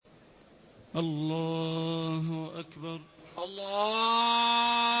الله أكبر.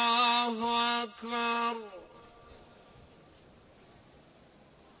 الله أكبر.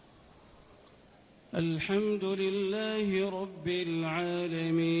 الحمد لله رب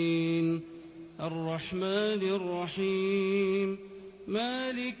العالمين الرحمن الرحيم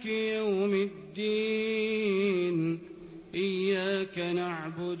مالك يوم الدين إياك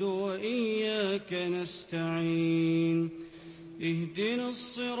نعبد وإياك نستعين اهدنا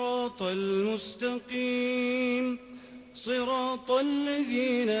الصراط المستقيم صراط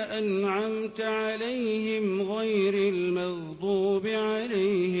الذين أنعمت عليهم غير المغضوب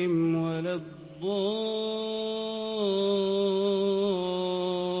عليهم ولا الضالين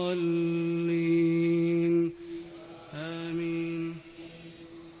آمين.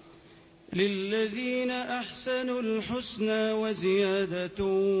 للذين أحسنوا الحسنى وزيادة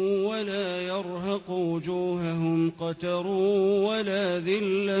ولا يرهق وجوههم قتر ولا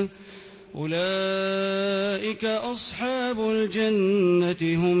ذلة أولئك أصحاب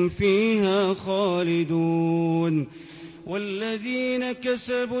الجنة هم فيها خالدون. والذين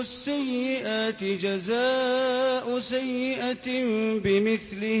كسبوا السيئات جزاء سيئة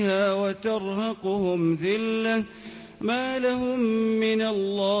بمثلها وترهقهم ذلة ما لهم من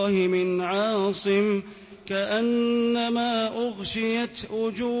الله من عاصم كأنما أغشيت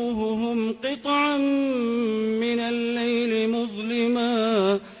وجوههم قطعا من الليل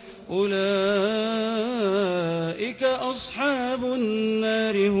مظلما أولئك أصحاب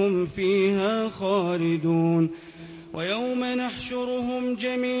النار هم فيها خالدون. ويوم نحشرهم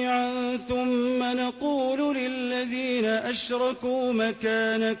جميعا ثم نقول للذين أشركوا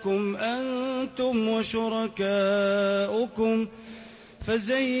مكانكم أنتم وشركاؤكم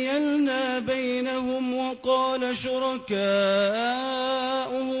فزيلنا بينهم وقال شركاؤهم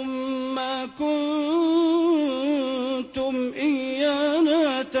ما كنتم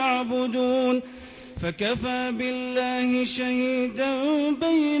إيانا تعبدون فكفى بالله شهيدا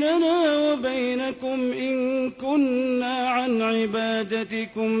بيننا وبينكم إن كنا عن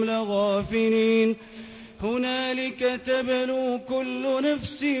عبادتكم لغافلين. هنالك تبلو كل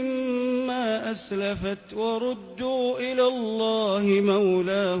نفس ما أسلفت وردوا إلى الله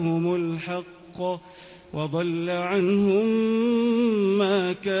مولاهم الحق وضل عنهم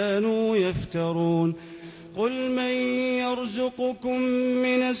ما كانوا يفترون. قل من يرزقكم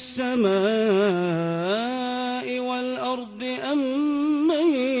من السماء والأرض أم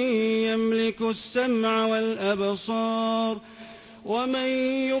من يملك السمع والأبصار ومن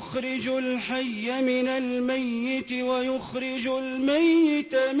يخرج الحي من الميت ويخرج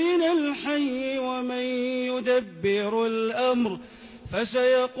الميت من الحي ومن يدبر الأمر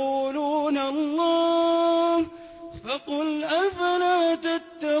فسيقولون الله فقل أفلا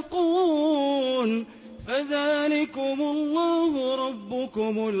تتقون. فذلكم الله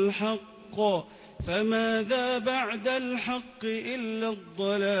ربكم الحق فماذا بعد الحق إلا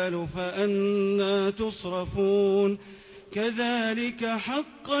الضلال فأنى تصرفون. كذلك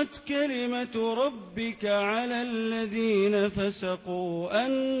حقت كلمة ربك على الذين فسقوا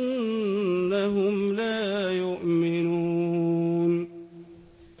أنهم لا يؤمنون.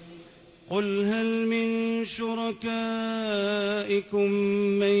 قل هل من شركائكم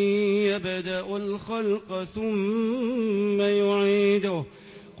من يبدأ الخلق ثم يعيده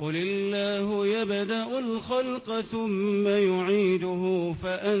قل الله يبدأ الخلق ثم يعيده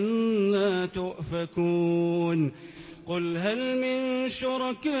فأنى تؤفكون. قل هل من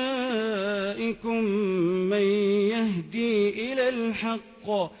شركائكم من يهدي إلى الحق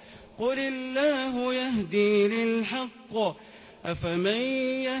قل الله يهدي للحق أفمن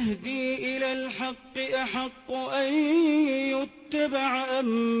يهدي إلى الحق أحق أن يتبع أم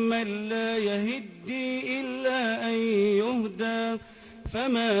من لا يهدي إلا أن يهدى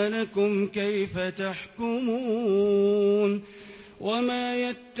فما لكم كيف تحكمون. وما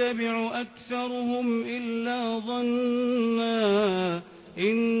يتبع أكثرهم إلا ظنا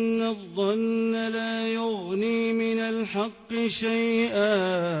إن الظن لا يغني من الحق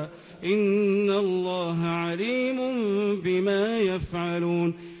شيئا إن الله عليم بما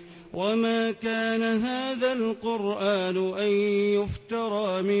يفعلون. وما كان هذا القرآن أن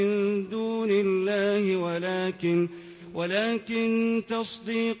يفترى من دون الله ولكن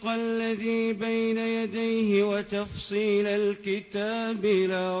تصديق الذي بين يديه وتفصيل الكتاب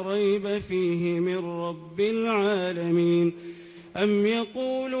لا ريب فيه من رب العالمين. أم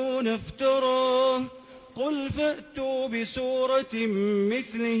يقولون افتراه قل فأتوا بسورة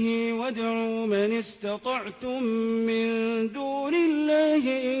مثله وادعوا من استطعتم من دون الله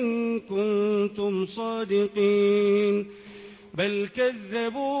إن كنتم صادقين. بل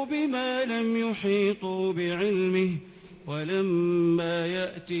كذبوا بما لم يحيطوا بعلمه ولما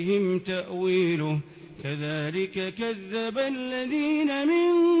يأتهم تأويله كذلك كذب الذين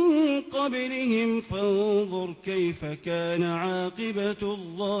من قبلهم فانظر كيف كان عاقبة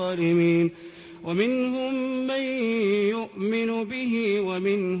الظالمين ومنهم من يؤمن به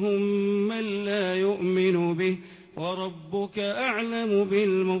ومنهم من لا يؤمن به وربك أعلم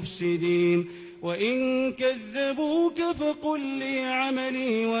بالمفسدين وإن كذبوك فقل لي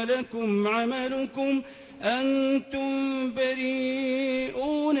عملي ولكم عملكم أنتم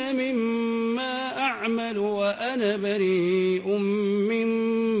بريئون مما أعمل وأنا بريء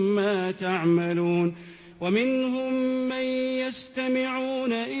مما تعملون ومنهم من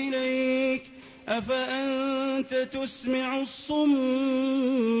يستمعون إليك أفأنت تسمع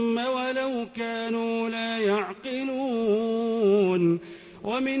الصم ولو كانوا لا يعقلون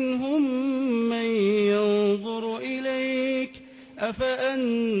ومنهم من ينظر إليك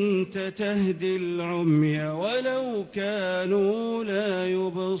أفأنت تهدي العمي ولو كانوا لا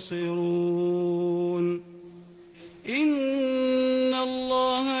يبصرون إن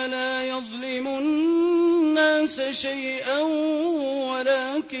الله لا يظلم الناس شيئا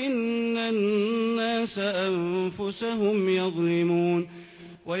ولكن الناس أنفسهم يظلمون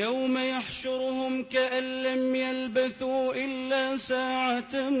ويوم يحشرهم كأن لم يلبثوا إلا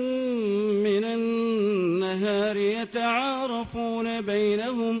ساعة من النهار يتعارفون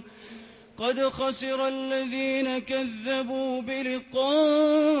بينهم قد خسر الذين كذبوا بلقاء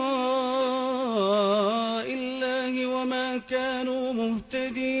الله وما كانوا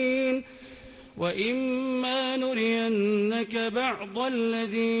مهتدين وإما نرينك بعض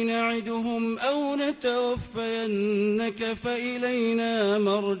الذي نعدهم أو نتوفينك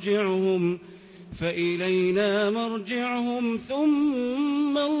فإلينا مرجعهم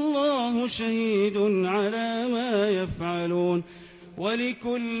ثم الله شهيد على ما يفعلون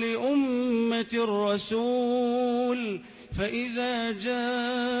ولكل أمة رسول فإذا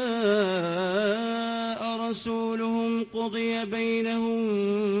جاء رسولهم قضي بينهم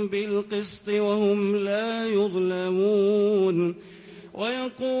بالقسط وهم لا يظلمون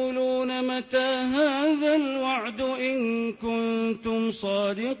ويقولون متى هذا الوعد إن كنتم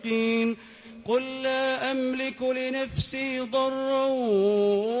صادقين قل لا أملك لنفسي ضرا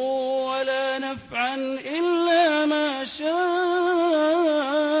ولا نفعا إلا ما شاء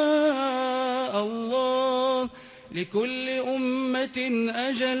الله لكل أمة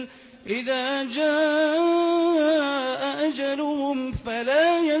أجل إذا جاء أجلهم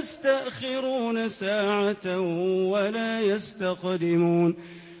فلا يستأخرون ساعة ولا يستقدمون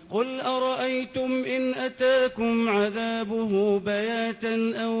قل أرأيتم إن أتاكم عذابه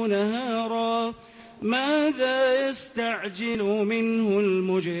بياتا أو نهارا ماذا يستعجل منه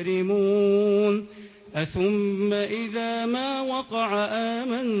المجرمون أثم إذا ما وقع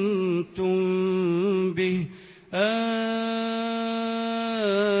آمنتم به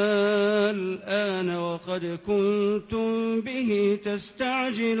الآن وقد كنتم به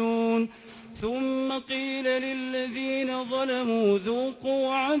تستعجلون ثم قيل للذين ظلموا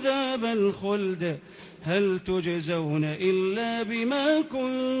ذوقوا عذاب الخلد هل تجزون إلا بما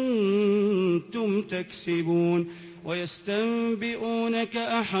كنتم تكسبون ويستنبئونك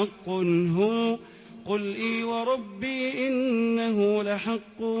أحق هو قل إي وربي إنه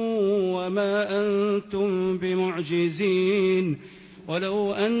لحق وما أنتم بمعجزين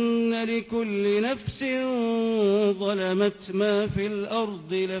ولو أن لكل نفس ظلمت ما في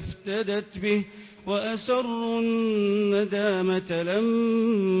الأرض لافتدت به وأسروا الندامة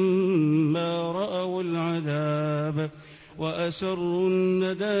لما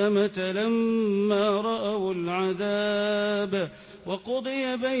رأوا العذاب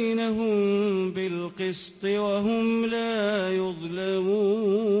وقضي بينهم بالقسط وهم لا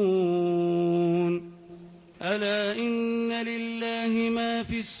يظلمون ألا إن لله ما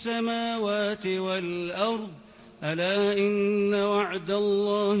في السماوات والأرض ألا إن وعد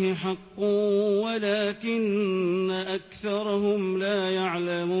الله حق ولكن أكثرهم لا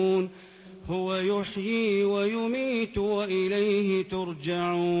يعلمون هو يحيي ويميت وإليه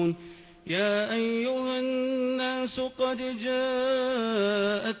ترجعون يا أيها الناس قد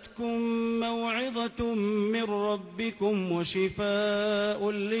جاءتكم موعظة من ربكم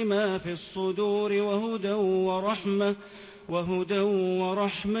وشفاء لما في الصدور وهدى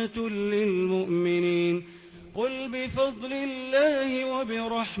ورحمة للمؤمنين قل بفضل الله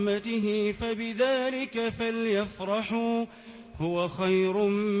وبرحمته فبذلك فليفرحوا هو خير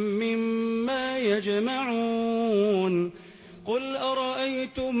مما يجمعون قل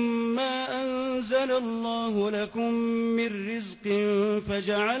أرأيتم ما أنزل الله لكم من رزق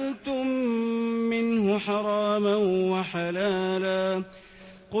فجعلتم منه حراما وحلالا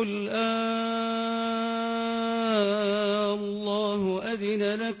قل الله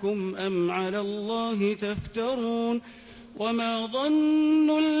أذن لكم أم على الله تفترون وما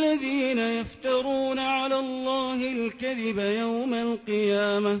ظن الذين يفترون على الله الكذب يوم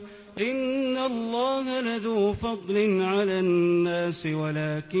القيامة إن الله لذو فضل على الناس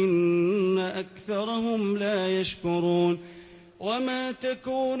ولكن أكثرهم لا يشكرون وما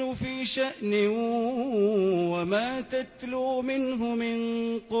تكون في شأن وما تتلو منه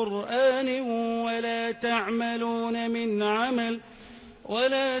من قرآن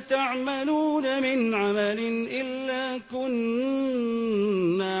ولا تعملون من عمل إلا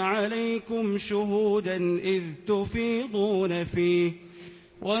كنا عليكم شهودا إذ تفيضون فيه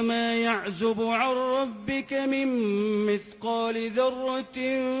وما يعزب عن ربك من مثقال ذرة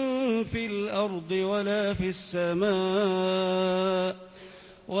في الأرض ولا في السماء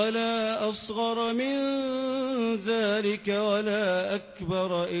ولا أصغر من ذلك ولا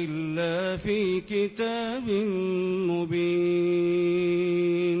أكبر إلا في كتاب مبين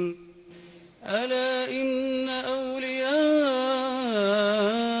ألا إن أولياء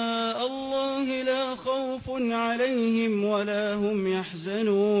الله لا خوف عليهم ولا هم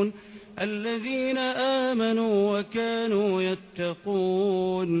يحزنون الذين آمنوا وكانوا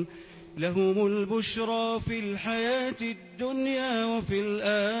يتقون لهم البشرى في الحياة الدنيا وفي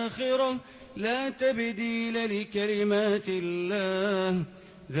الآخرة لا تبديل لكلمات الله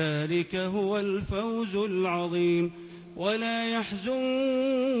ذلك هو الفوز العظيم ولا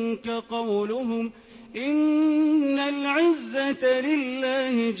يحزنك قولهم إن العزة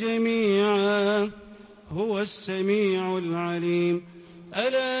لله جميعا هو السميع العليم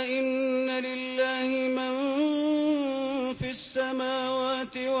ألا إن لله من في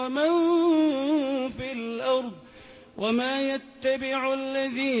السماوات ومن في الأرض وما يتبع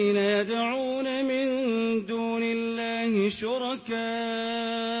الذين يدعون من دون الله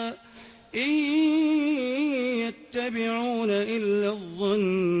شركاء إن يتبعون إلا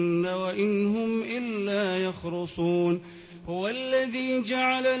الظن وإن هم إلا يخرصون هو الذي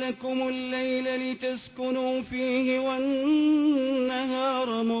جعل لكم الليل لتسكنوا فيه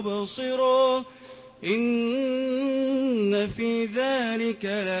والنهار مبصرا إن في ذلك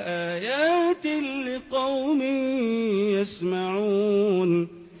لآيات لقوم يسمعون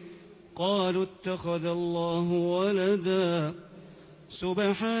قالوا اتخذ الله ولدا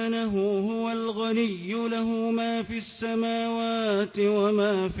سبحانه هو الغني له ما في السماوات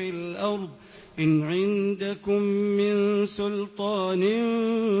وما في الأرض إن عندكم من سلطان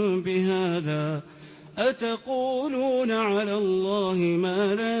بهذا أتقولون على الله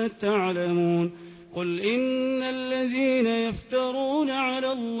ما لا تعلمون قل إن الذين يفترون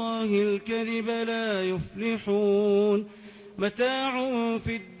على الله الكذب لا يفلحون متاع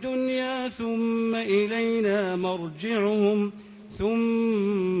في الدنيا ثم إلينا مرجعهم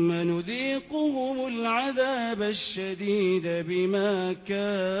ثم نذيقهم العذاب الشديد بما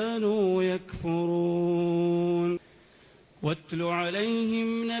كانوا يكفرون واتل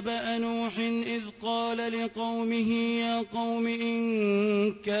عليهم نبأ نوح إذ قال لقومه يا قوم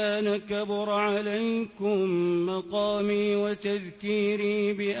إن كان كبر عليكم مقامي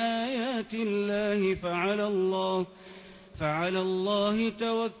وتذكيري بآيات الله فعلى الله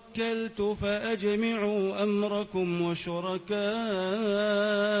توكلت فأجمعوا أمركم وشركاءكم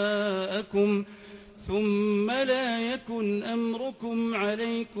ثم لا يكن أمركم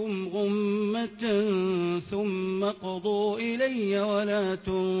عليكم غمة ثم قضوا إلي ولا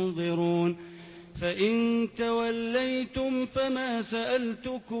تنظرون فإن توليتم فما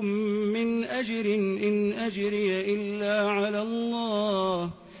سألتكم من أجر إن أجري إلا على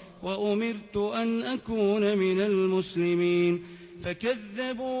الله وأمرت أن أكون من المسلمين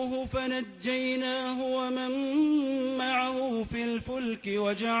فكذبوه فنجيناه ومن معه في الفلك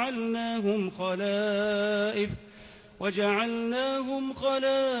وجعلناهم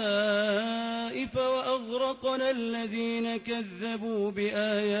خلائف وأغرقنا الذين كذبوا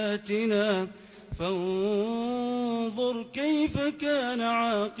بآياتنا فانظر كيف كان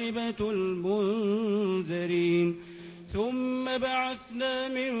عاقبة المنذرين ثم بعثنا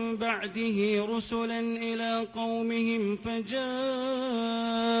من بعده رسلا إلى قومهم فجاءوهم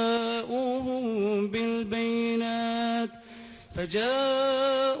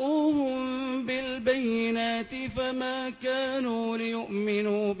بالبينات فما كانوا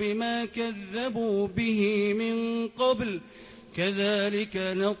ليؤمنوا بما كذبوا به من قبل كذلك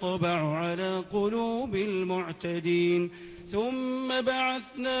نطبع على قلوب المعتدين ثم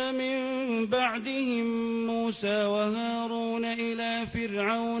بعثنا من بعدهم موسى وهارون إلى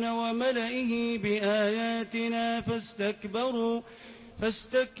فرعون وملئه بآياتنا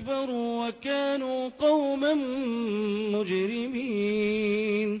فاستكبروا وكانوا قوما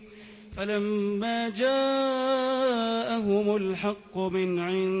مجرمين. فلما جاءهم الحق من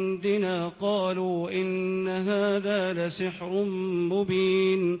عندنا قالوا إن هذا لسحر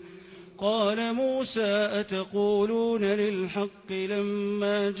مبين. قال موسى أتقولون للحق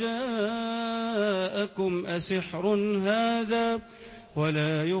لما جاءكم أسحر هذا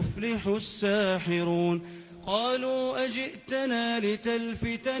ولا يفلح الساحرون. قالوا أجئتنا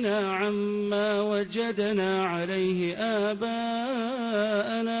لتلفتنا عما وجدنا عليه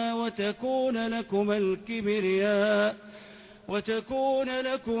آباءنا وتكون لكما الكبرياء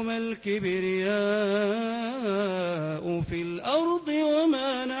في الأرض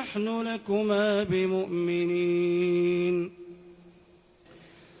وما نحن لكما بمؤمنين.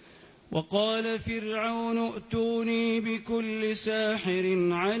 وقال فرعون ائتوني بكل ساحر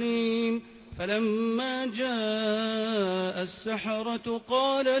عليم. فلما جاء السحرة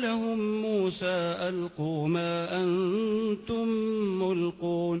قال لهم موسى ألقوا ما أنتم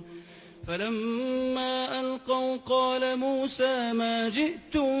ملقون. فلما ألقوا قال موسى ما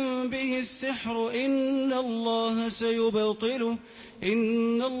جئتم به السحر إن الله سيبطله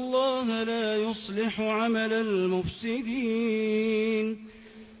إن الله لا يصلح عمل المفسدين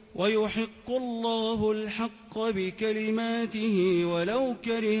ويحق الله الحق بكلماته ولو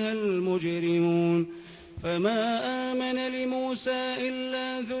كره المجرمون. فما آمن لموسى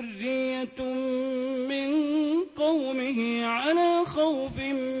إلا ذرية من قومه على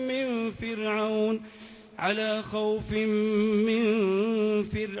خوف من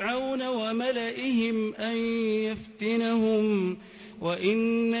فرعون وملئهم أن يفتنهم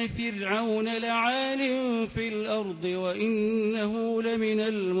وإن فرعون لعال في الأرض وإنه لمن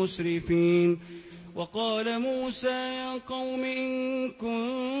المسرفين. وقال موسى يا قوم إن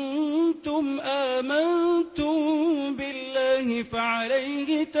كنتم آمنتم بالله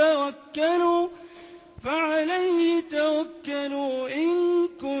فعليه توكلوا إن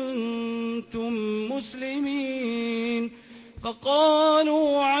كنتم مسلمين.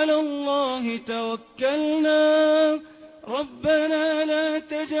 فقالوا على الله توكلنا ربنا لا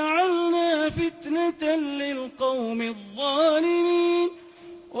تجعلنا فتنة للقوم الظالمين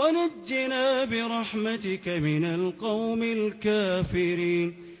ونجنا برحمتك من القوم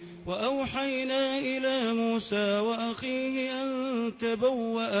الكافرين. وأوحينا إلى موسى وأخيه أن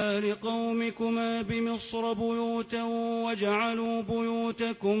تبوأ لقومكما بمصر بيوتا وجعلوا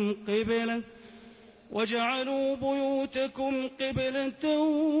بيوتكم قبلة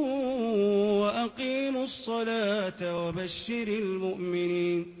وأقيموا الصلاة وبشر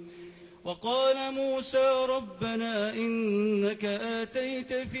المؤمنين. وقال موسى ربنا إنك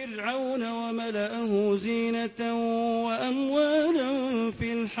آتيت فرعون وملأه زينة وأموالا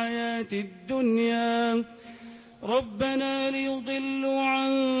في الحياة الدنيا ربنا ليضلوا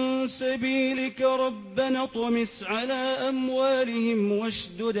عن سبيلك ربنا اطمس على أموالهم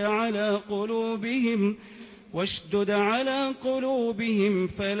واشدد على قلوبهم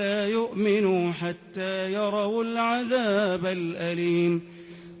فلا يؤمنوا حتى يروا العذاب الأليم.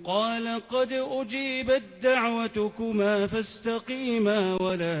 قال قد أجيبت دعوتكما فاستقيما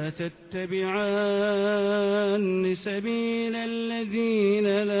ولا تتبعان سبيل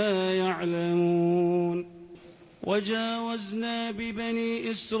الذين لا يعلمون. وجاوزنا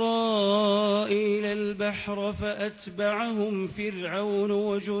ببني إسرائيل البحر فأتبعهم فرعون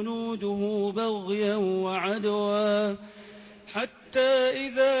وجنوده بغيا وعدوا حتى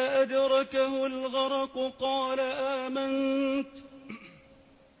إذا أدركه الغرق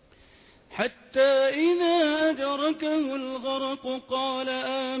قال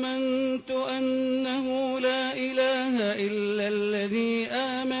آمنت أنه لا إله إلا الذي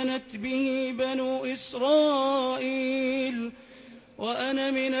آمنت به بنو إسرائيل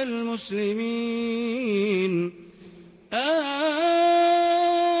وأنا من المسلمين. الآن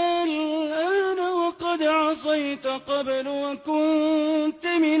وقد عصيت قبل وكنت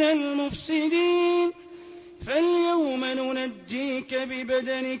من المفسدين فاليوم ننجيك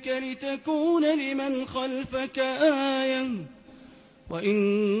ببدنك لتكون لمن خلفك آية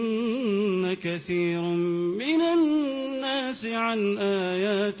وإن كثيرا من الناس عن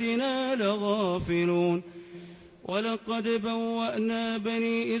آياتنا لغافلون. ولقد بوأنا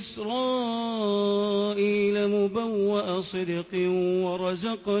بني إسرائيل مبوأ صدق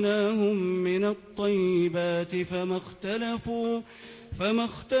ورزقناهم من الطيبات فما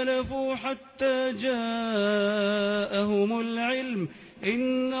اختلفوا حتى جاءهم العلم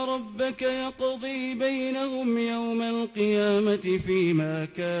إن ربك يقضي بينهم يوم القيامة فيما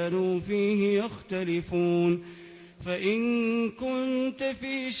كانوا فيه يختلفون. فإن كنت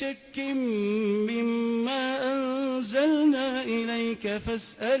في شك مما أنزلنا أنزلنا إليك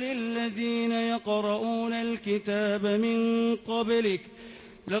فاسأل الذين يقرؤون الكتاب من قبلك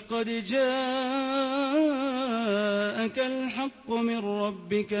لقد جاءك الحق من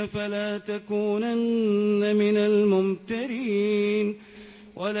ربك فلا تكونن من الممترين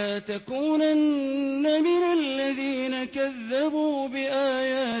ولا تكونن من الذين كذبوا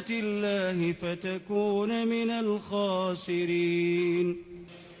بآيات الله فتكون من الخاسرين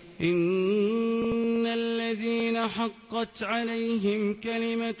إن الذين حقت عليهم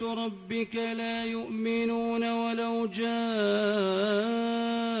كلمة ربك لا يؤمنون ولو جاءتهم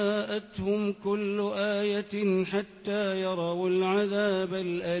كل آية حتى يروا العذاب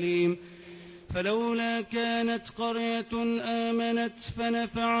الأليم فلولا كانت قرية آمنت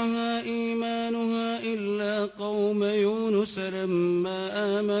فنفعها إيمانها إلا قوم يونس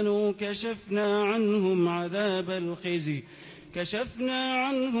لما آمنوا كشفنا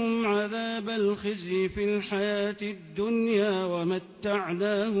عنهم عذاب الخزي في الحياة الدنيا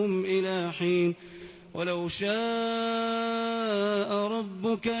ومتعناهم إلى حين ولو شاء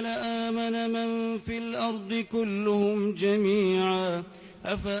ربك لآمن من في الأرض كلهم جميعا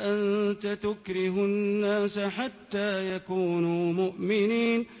أفأنت تكره الناس حتى يكونوا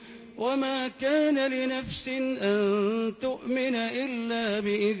مؤمنين وما كان لنفس أن تؤمن إلا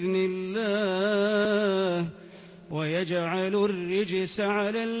بإذن الله ويجعل الرجس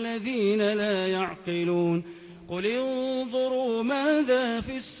على الذين لا يعقلون قل انظروا ماذا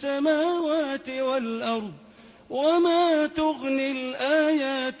في السماوات والأرض وما تغني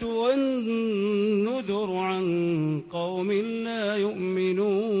الآيات والنذر عن قوم لا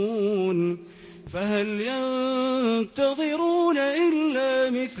يؤمنون فهل ينتظرون إلا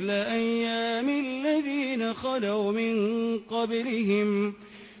مثل أيام الذين خلوا من قبلهم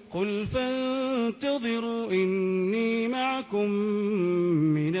قل فانتظروا إني معكم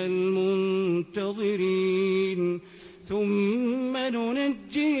من المنتظرين ثم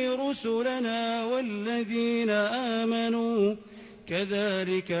ننجي رسلنا والذين آمنوا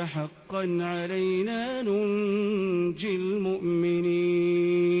كذلك حقا علينا ننجي المؤمنين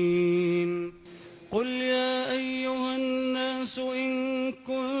قل يا أيها الناس إن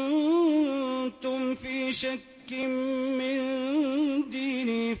كنتم في شك من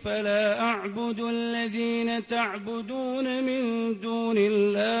ديني فلا أعبد الذين تعبدون من دون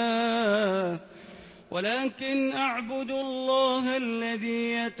الله ولكن أعبد الله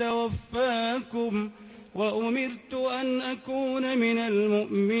الذي يتوفاكم وأمرت أن أكون من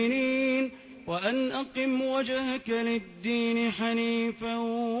المؤمنين وأن أقم وجهك للدين حنيفا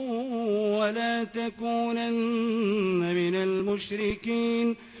ولا تكونن من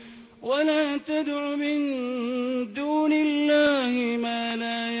المشركين ولا تدع من دون الله ما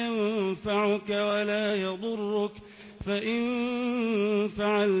لا ينفعك ولا يضرك فإن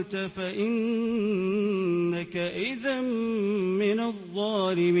فعلت فإنك إذا من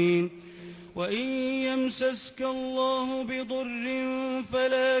الظالمين وإن يمسسك الله بضر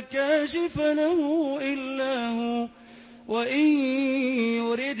فلا كاشف له إلا هو وإن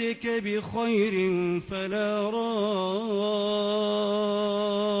يردك بخير فلا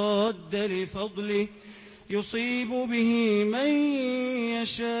راد لفضله يصيب به من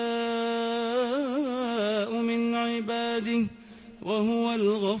يشاء من عباده وهو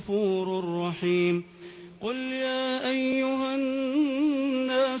الغفور الرحيم قل يا أيها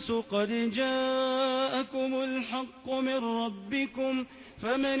الناس قد جاءكم الحق من ربكم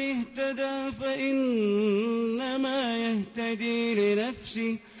فمن اهتدى فإنما يهتدي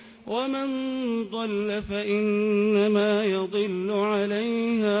لنفسه ومن ضل فإنما يضل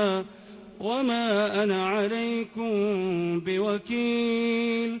عليها وما أنا عليكم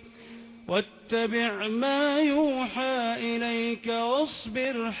بوكيل واتبع ما يوحى إليك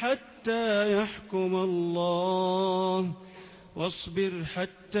واصبر حتى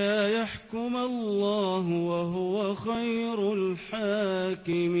يحكم الله وهو خير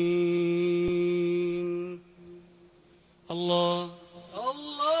الحاكمين الله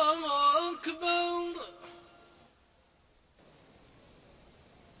أكبر.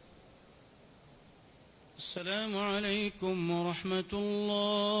 السلام عليكم ورحمة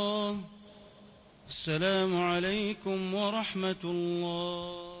الله. السلام عليكم ورحمة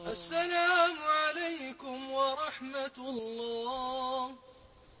الله. السلام عليكم ورحمة الله.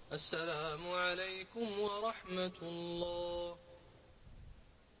 السلام عليكم ورحمة الله.